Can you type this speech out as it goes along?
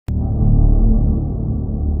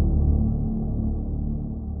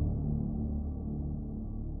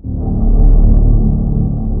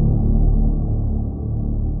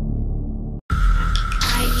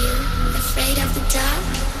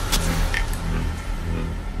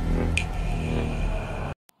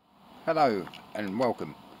Hello and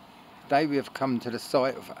welcome. Today we have come to the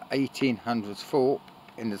site of 1800s fort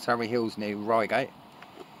in the Surrey Hills near Reigate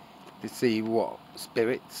to see what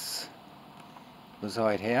spirits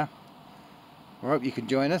reside here. I hope you can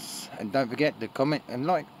join us, and don't forget to comment and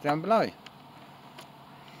like down below.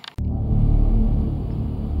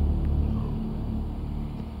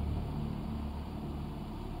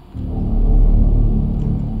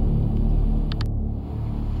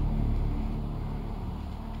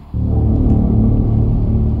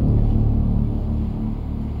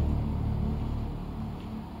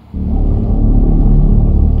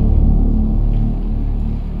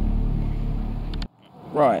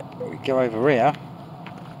 Right, we go over here.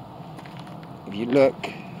 If you look,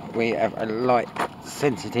 we have a light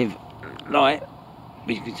sensitive light,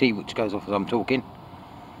 as you can see, which goes off as I'm talking.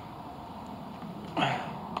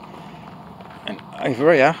 And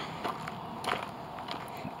over here,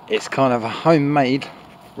 it's kind of a homemade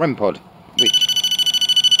REM pod, which,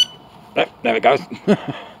 oh, there it goes.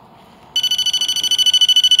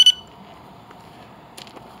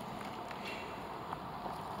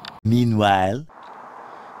 Meanwhile,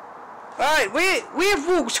 right, we have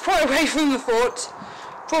walked quite away from the fort,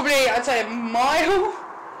 probably I'd say a mile.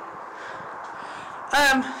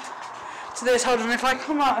 To this, hold on, if I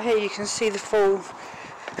come out here you can see the full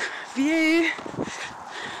view.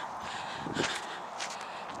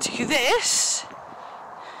 To this,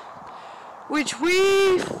 which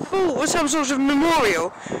we thought was some sort of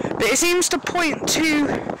memorial, but it seems to point to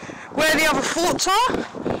where the other forts are.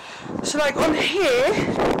 So like on here,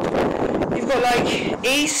 you've got like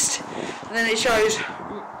east, and then it shows,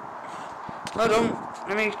 hold on,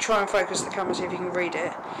 let me try and focus the camera, see if you can read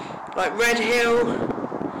it, like Red Hill,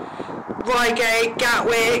 Reigate,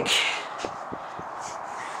 Gatwick,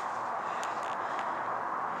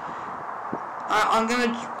 I'm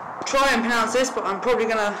going to try and pronounce this, but I'm probably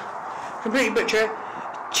going to completely butcher it,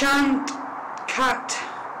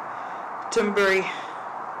 Canterbury,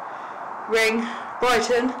 Ring,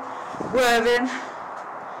 Brighton, Worthing,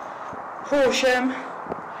 Horsham,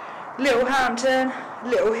 Littlehampton,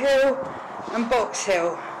 Little Hill and Box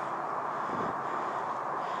Hill.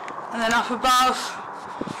 And then up above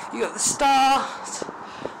you got the stars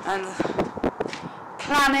and the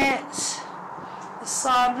planets, the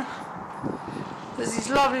sun. There's these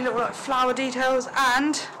lovely little like flower details,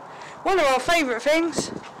 and one of our favourite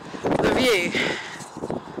things, the view.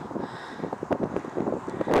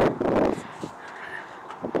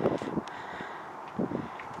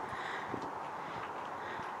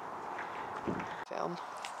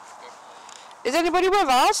 Is anybody with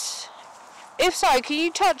us? If so, can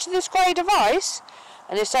you touch this grey device?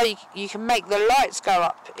 And if so, you can make the lights go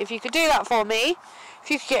up. If you could do that for me,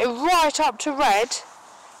 if you could get it right up to red,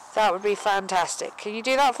 that would be fantastic. Can you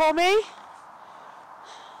do that for me?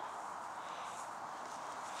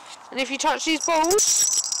 And if you touch these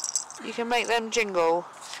balls, you can make them jingle.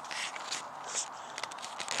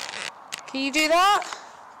 Can you do that?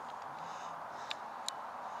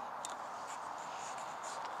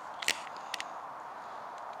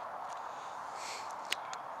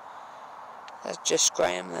 That's just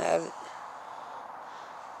Graham there. Is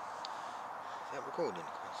that recording? I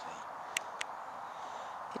can't see.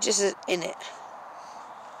 It just is in it.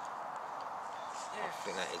 Yeah, I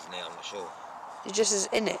think that is now, I'm not sure. It just is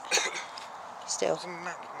in it. Still. What's the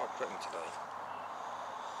matter with my equipment today?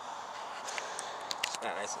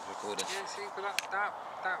 That isn't recording. Yeah, see, but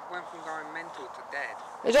that went from going mental to dead.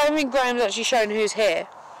 I don't think Graham's actually shown who's here.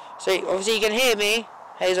 So obviously you can hear me,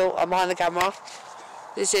 Hazel, I'm behind the camera.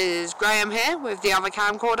 This is Graham here with the other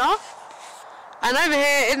camcorder. And over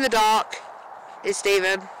here in the dark is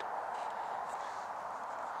Stephen.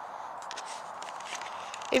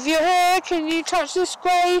 If you're here, can you touch this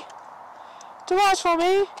grey device for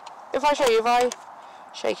me? If I show you, if I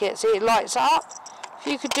shake it, see it lights up. If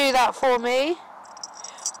you could do that for me.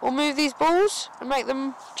 We'll move these balls and make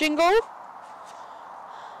them jingle.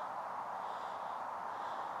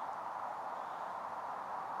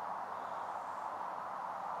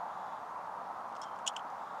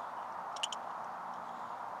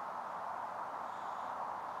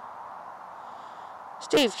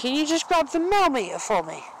 Steve, can you just grab the millimeter for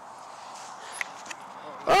me?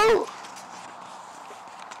 Oh!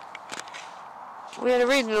 We had a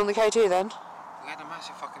reading on the K2 then. We had a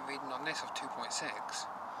massive fucking reading on this of 2.6.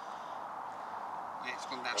 Yeah, it's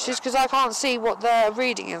gone down. It's just because I can't see what the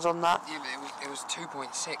reading is on that. Yeah, but it was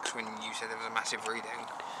 2.6 when you said there was a massive reading.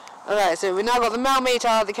 Okay, so we've now got the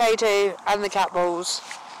millimeter, the K2 and the cat balls.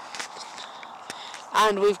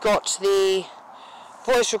 And we've got the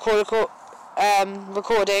voice recording.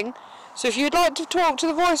 So if you'd like to talk to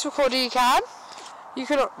the voice recorder, you can. You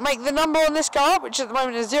could make the number on this go up, which at the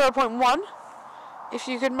moment is 0.1. If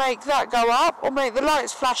you could make that go up, or make the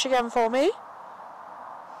lights flash again for me.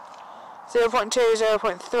 0.2,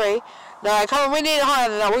 0.3. No, come on, we need it higher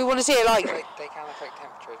than that. We want to see it like... They can affect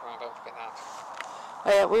temperature as well, don't forget that.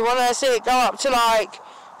 Oh yeah, we want to see it go up to like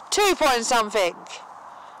 2 point something.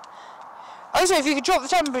 Also, if you could drop the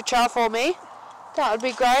temperature for me, that would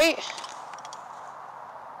be great.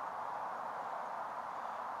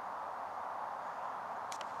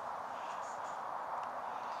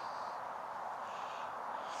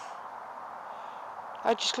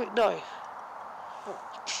 I just clicked no.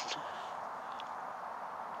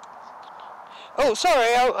 Oh,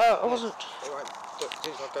 sorry, I wasn't.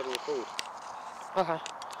 Since I go to record. Okay.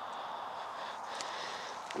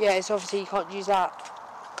 Yeah, it's obviously you can't use that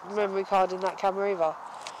memory card in that camera either.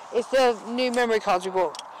 It's the new memory cards we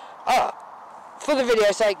bought. For the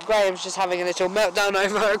video's sake, Graham's just having a little meltdown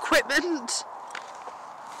over equipment.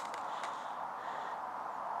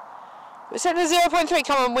 We're setting to 0.3,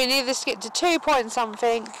 come on, we need this to get to 2 point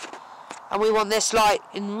something. And we want this light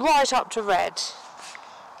in right up to red.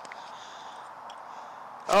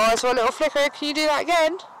 Oh, I saw a little flicker, can you do that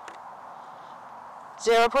again?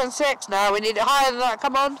 0.6, no, we need it higher than that,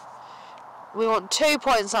 come on. We want 2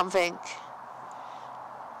 point something.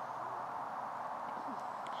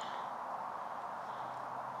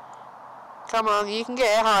 Come on, you can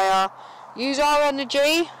get it higher. Use our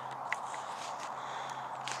energy.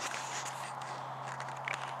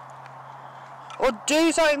 Or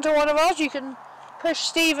do something to one of us. You can push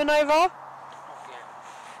Stephen over.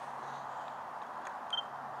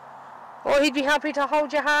 Or he'd be happy to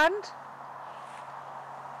hold your hand.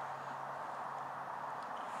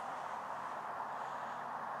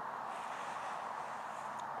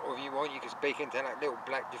 Or if you want, you can speak into that little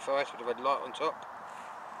black device with a red light on top.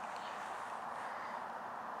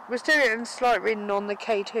 We're still getting slight reading on the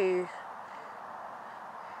K2.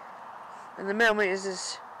 And the millimeters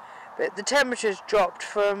is... But the temperature's dropped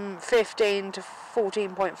from 15 to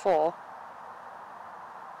 14.4.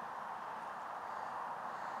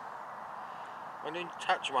 Why don't you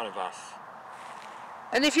touch one of us?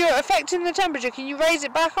 And if you're affecting the temperature, can you raise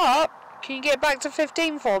it back up? Can you get it back to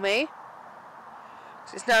 15 for me?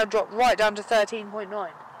 'Cause it's now dropped right down to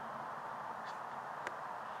 13.9.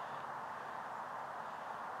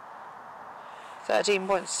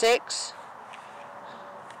 $13.6.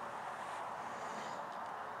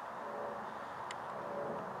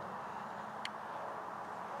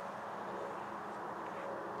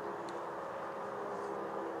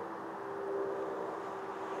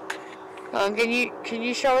 Can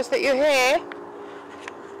you show us that you're here?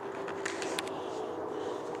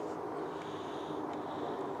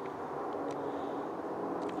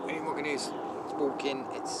 Anyone walking is walking,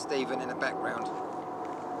 it's Stephen in the background.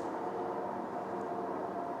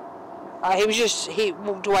 He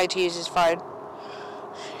walked away to use his phone.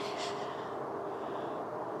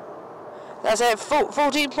 That's it,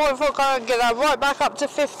 14.4, can't get that right back up to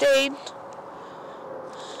 15.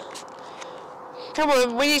 Come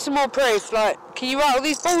on, we need some more proof. Like, can you rattle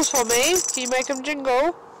these balls for me? Can you make them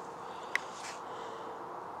jingle?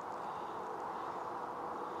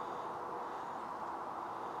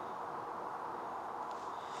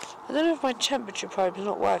 I don't know if my temperature probe is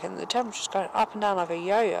not working. The temperature's going up and down like a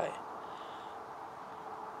yo-yo.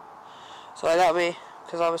 Sorry, that'll be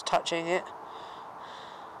because I was touching it.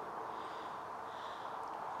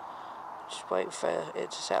 Just wait for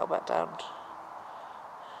it to settle back down.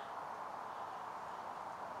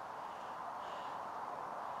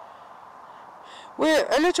 We're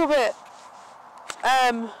a little bit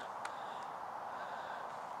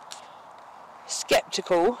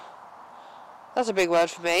skeptical, that's a big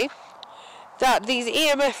word for me, that these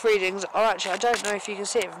EMF readings are actually, I don't know if you can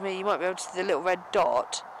see it from me, you might be able to see the little red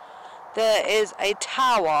dot. There is a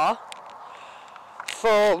tower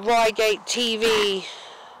for Reigate TV.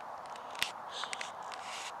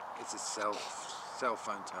 It's a cell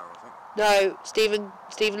phone tower, I think. No, Stephen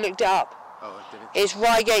looked it up. Oh, did it? It's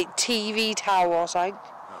Reigate TV tower or something.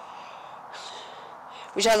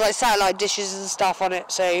 Which has like satellite dishes and stuff on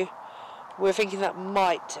it, so we're thinking that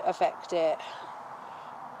might affect it.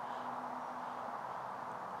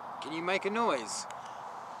 Can you make a noise?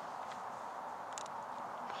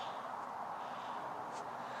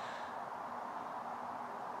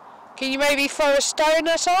 Can you maybe throw a stone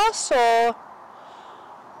at us, or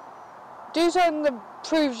do something that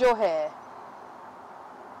proves you're here?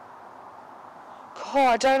 God,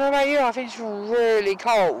 I don't know about you, I think it's really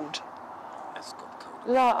cold. That's got cold.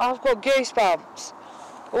 Like, I've got goosebumps.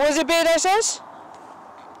 What was it Beardo says?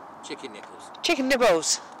 Chicken nipples. Chicken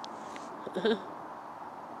nibbles.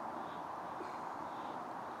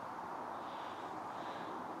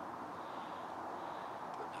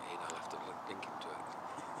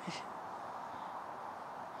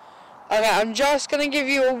 Okay, I'm just going to give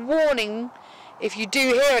you a warning. If you do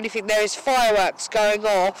hear anything, there is fireworks going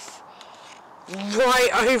off right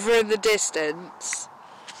over in the distance.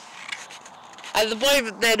 At the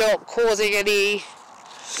moment, they're not causing any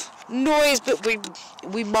noise, but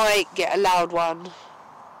we might get a loud one.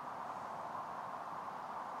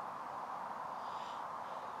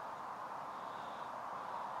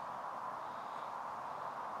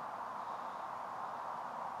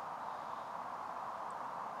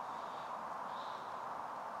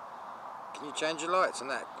 Can you change your lights on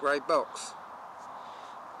that grey box?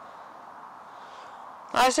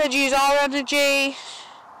 I said use our energy.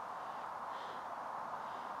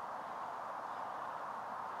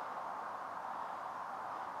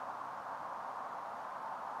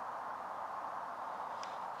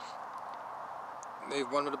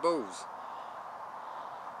 Move one of the balls.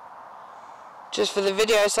 Just for the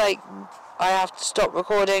video's sake, I have to stop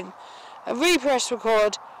recording and re-press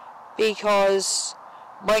record because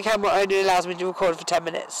my camera only allows me to record for 10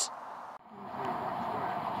 minutes.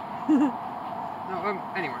 No,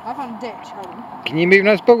 anyway. I found a ditch, hold on. Can you move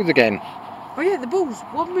those balls again? Oh yeah, the balls.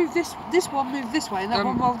 One moved this one moved this way, and that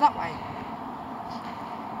one rolled that way.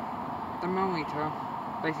 The millimeter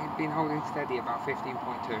basically been holding steady about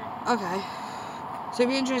 15.2. Okay. So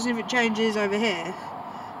it'd be interesting if it changes over here,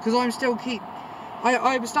 because I'm still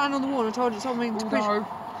I was standing on the wall and I told it something to push. Although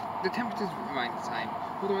the temperatures remain the same.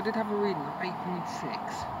 Although I did have a reading of 8.6.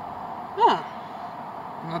 Ah.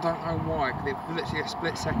 And I don't know why, because it literally a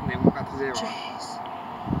split second then went back to 0. Jeez.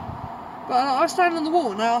 But I was standing on the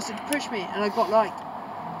wall and I asked it to push me, and I got like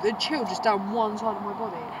the chill just down one side of my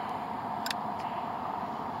body.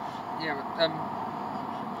 Yeah, but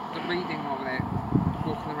the reading of it,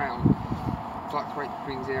 walking around, fluctuates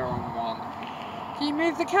between 0 and 1. Can you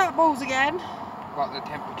move the cat balls again? But the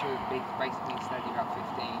temperature has been basically steady about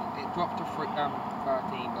 15. It dropped to 13,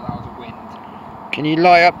 but that was a wind. Can you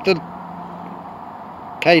light up the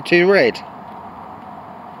K2 red?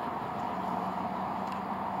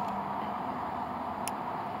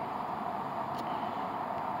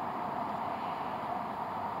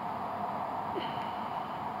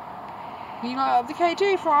 Can you light up the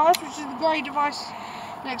K2 for us, which is the grey device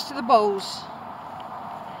next to the balls?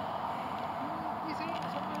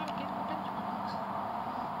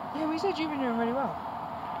 Yeah, we said you've been doing really well.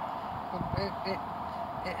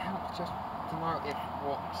 It helps just to know if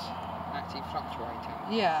what's actually fluctuating.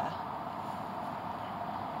 Yeah.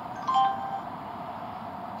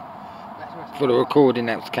 For the recording,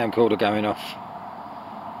 that's the camcorder going off.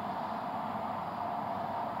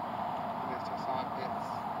 It's just like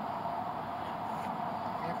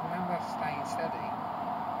remember staying steady.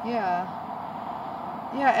 Yeah.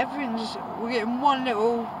 Yeah, everything's. We're getting one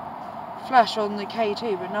little flash on the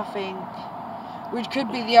K2, but nothing. Which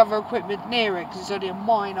could be the other equipment near it, because it's only a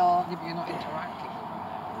minor. Yeah, but you're not interacting with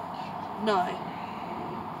them. No.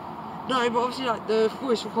 No, but obviously, like the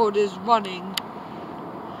voice recorder's running.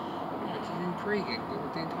 Which is intriguing,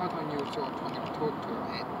 but the entire time you were sort of trying to talk to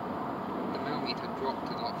it, the millimeter dropped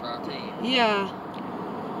to like 13. Yeah.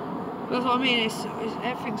 That's what I mean. It's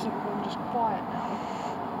everything's gone just quiet now.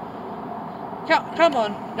 Come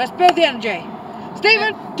on, let's build the energy.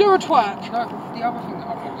 Stephen, do a twerk. No, the other thing that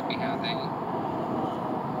I thought would be handy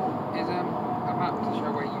is a map to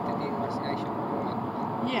show where you did the investigation.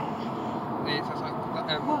 Yeah. It's just like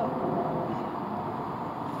Whoa.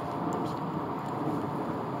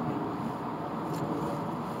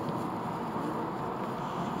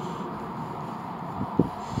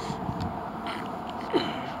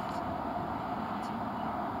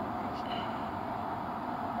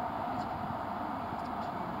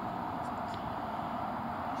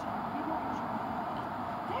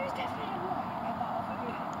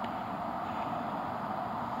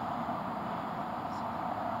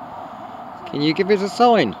 Can you give us a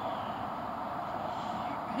sign?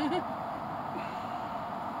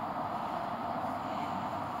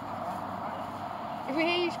 If we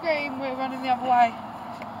hear you scream, we're running the other way.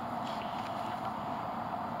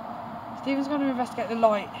 Stephen's going to investigate the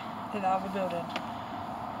light in the other building.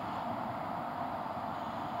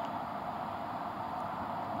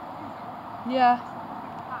 Yeah.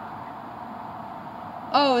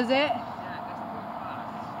 Oh, is it?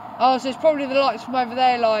 Oh, so it's probably the lights from over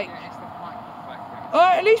there, like.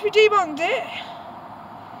 Alright, at least we debunked it.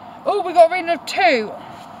 Oh, we got a reading of 2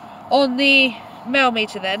 on the mel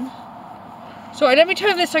meter then. Sorry, let me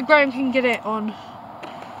turn this so Graham can get it on.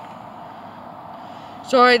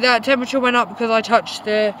 Sorry, that temperature went up because I touched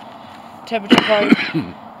the temperature probe.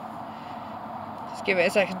 Just give it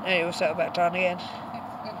a second and it will settle back down again. Do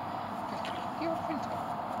you have a printer?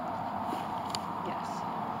 Yes.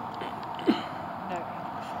 No.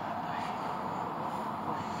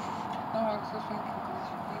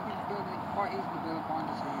 quite easy to build a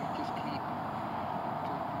binder, so you just keep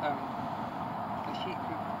the sheets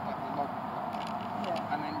with like the log, Yeah.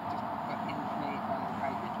 and then just put underneath on the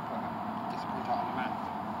paper, just print out on the map.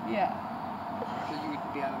 Yeah. So you would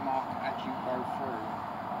be able to mark as you go through.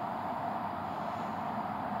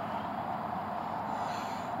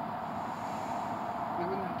 We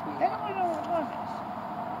wouldn't have to be like, Anyone know what time it is?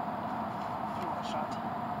 Oh, what's that?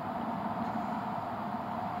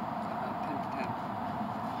 10 to 10.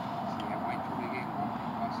 So yeah, wait till we get one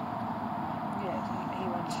bus. Yeah, he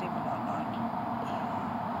went to sleep at like 9.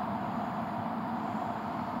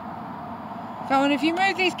 Come on, if you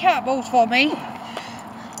move these cat balls for me,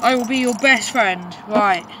 I will be your best friend.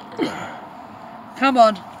 Right. Come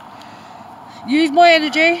on. Use my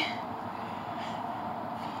energy.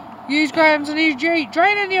 Use Graham's energy.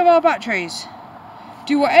 Drain any of our batteries.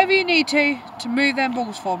 Do whatever you need to move them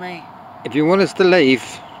balls for me. If you want us to leave,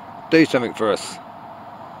 do something for us.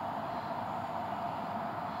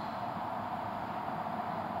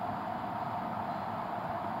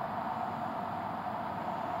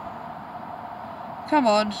 Come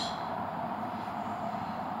on.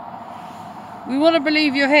 We want to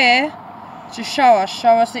believe you're here. Just show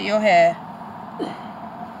us that you're here.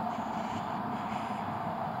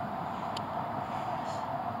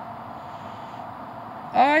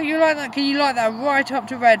 Oh, you like that? Can you light that right up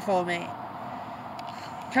to red for me?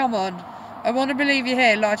 Come on. I want to believe you're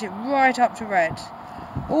here. Light it right up to red.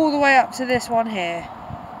 All the way up to this one here.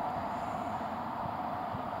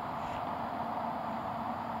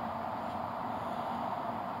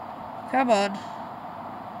 Come on.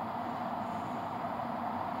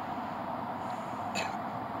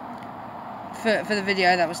 For the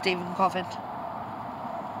video, that was Stephen coughing.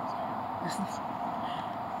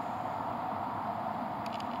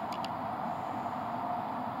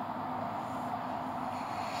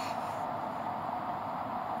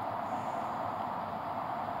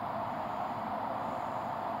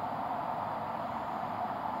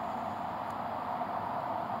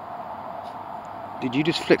 Did you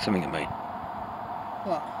just flick something at me?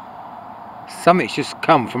 What? Something's just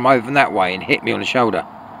come from over that way and hit me on the shoulder.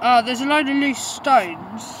 Oh, there's a load of loose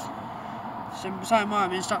stones. Something might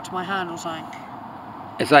have been stuck to my hand or something.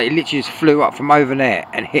 It's like it literally just flew up from over there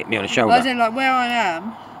and hit me on the shoulder. As in, like where I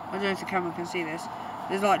am, I don't know if the camera can see this,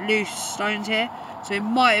 there's like loose stones here, so it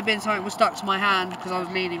might have been something was stuck to my hand because I was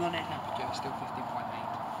leaning on it. yeah, still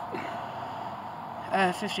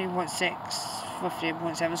 15.8. 15.6,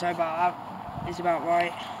 15.7, so about it's about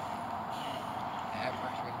right. Air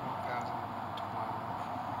pressure is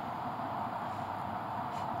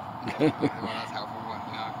 1,012. Well, that's helpful, but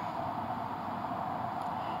you know.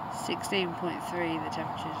 16.3 the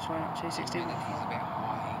temperature just went up to 16.4. Humidity's a bit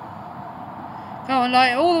high. Come on,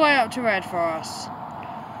 light it all the way up to red for us.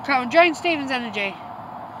 Come on, drain Stephen's energy.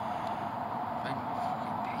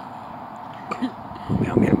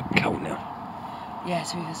 I'm getting cold now. Yeah,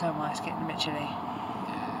 so we can so much, it's getting a bit chilly.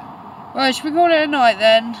 Right, should we call it a night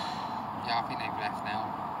then? Yeah, I think they've left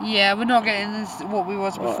now. Yeah, we're not getting this, what we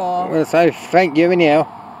was before. Well, so thank you anyhow.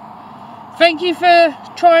 Thank you for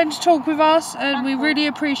trying to talk with us, and we really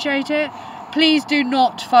appreciate it. Please do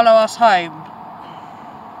not follow us home.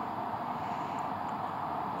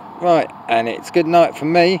 Right, and it's good night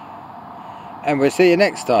from me, and we'll see you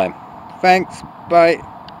next time. Thanks, bye.